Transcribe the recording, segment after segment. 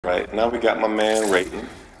Right, now we got my man Raiden.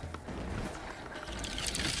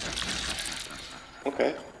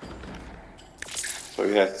 Okay. So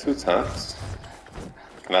he has 2 taunts.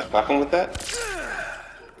 Can I stop him with that?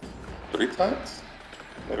 3 taunts?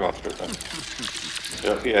 Maybe I'll strip him.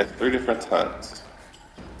 Yep, he has 3 different taunts.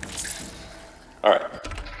 Alright,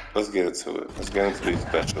 let's get into it. Let's get into these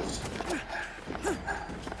specials.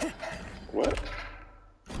 What?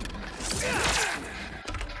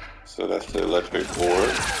 So that's the electric orb.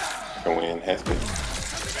 Can we enhance it?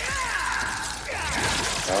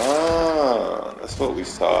 Ah, that's what we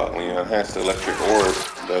saw. When you enhance the electric orb,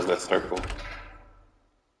 it does that circle.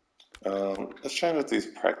 Let's change up these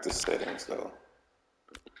practice settings though.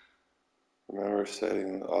 Remember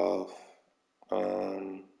setting off.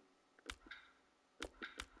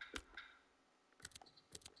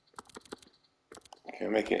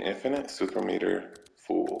 Can make it infinite? Super meter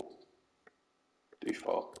full.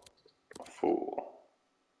 Default. Full.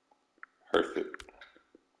 Perfect.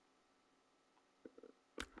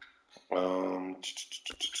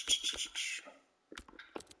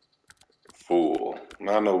 Full.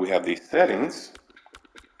 Now I know we have these settings.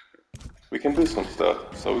 We can do some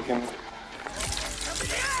stuff. So we can.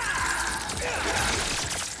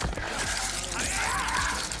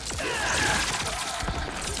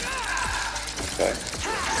 Okay.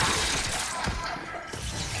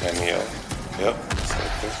 Cameo. Yep.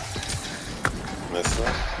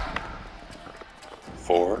 Missile.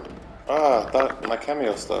 4. Ah, I thought my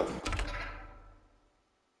cameo stuff.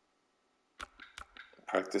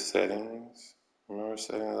 Practice settings. Remember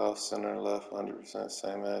settings off center left 100%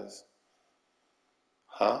 same as.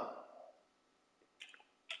 Huh?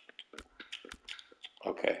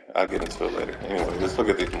 Okay, I'll get into it later. Anyway, let's look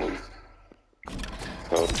at these moves.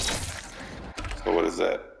 So what is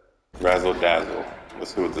that? Razzle Dazzle.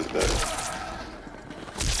 Let's see what this does.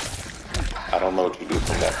 I don't know what you do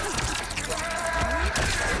from that.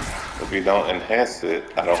 If you don't enhance it,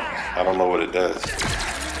 I don't know what it does.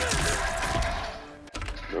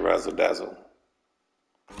 The Razzle Dazzle.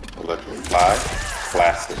 Electric Fly.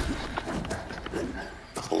 Classic.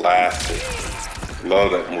 Classic.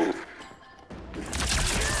 Love that move.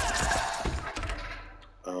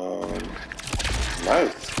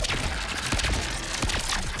 Nice.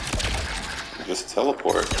 Just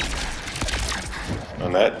teleport.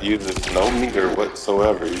 And that uses no meter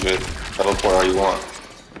whatsoever. You just teleport all you want.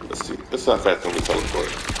 Let's see. Let's see how fast can we teleport.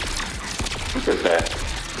 Look at that.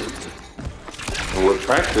 And with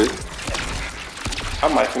practice, I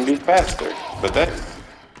might can be faster. But that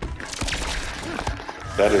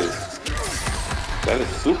is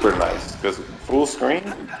super nice. Because full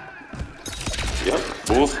screen. Yep,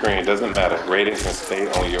 full screen, doesn't matter. Raiden can stay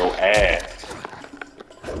on your ass.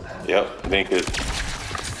 Yep, then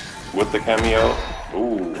with the cameo,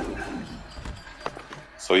 ooh.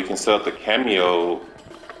 So you can set up the cameo.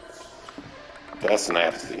 That's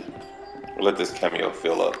nasty. We'll let this cameo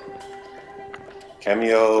fill up.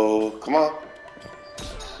 Cameo, come on.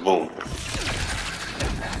 Boom.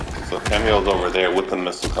 So cameo's over there with the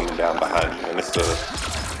missile coming down behind you. And it's the,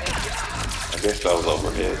 I guess that was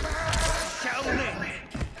overhead.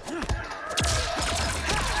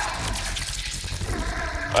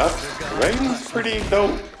 Raiden's pretty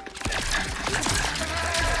dope.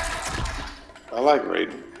 I like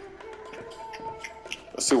Raiden.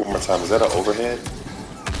 Let's see one more time. Is that an overhead?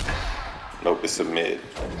 Nope, it's a mid.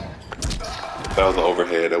 If that was an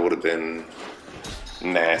overhead, that would have been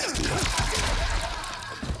nasty.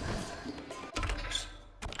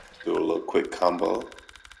 Do a little quick combo.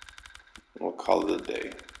 We'll call it a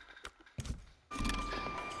day.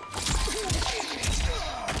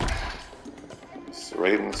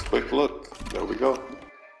 Raiden's quick look. There we go.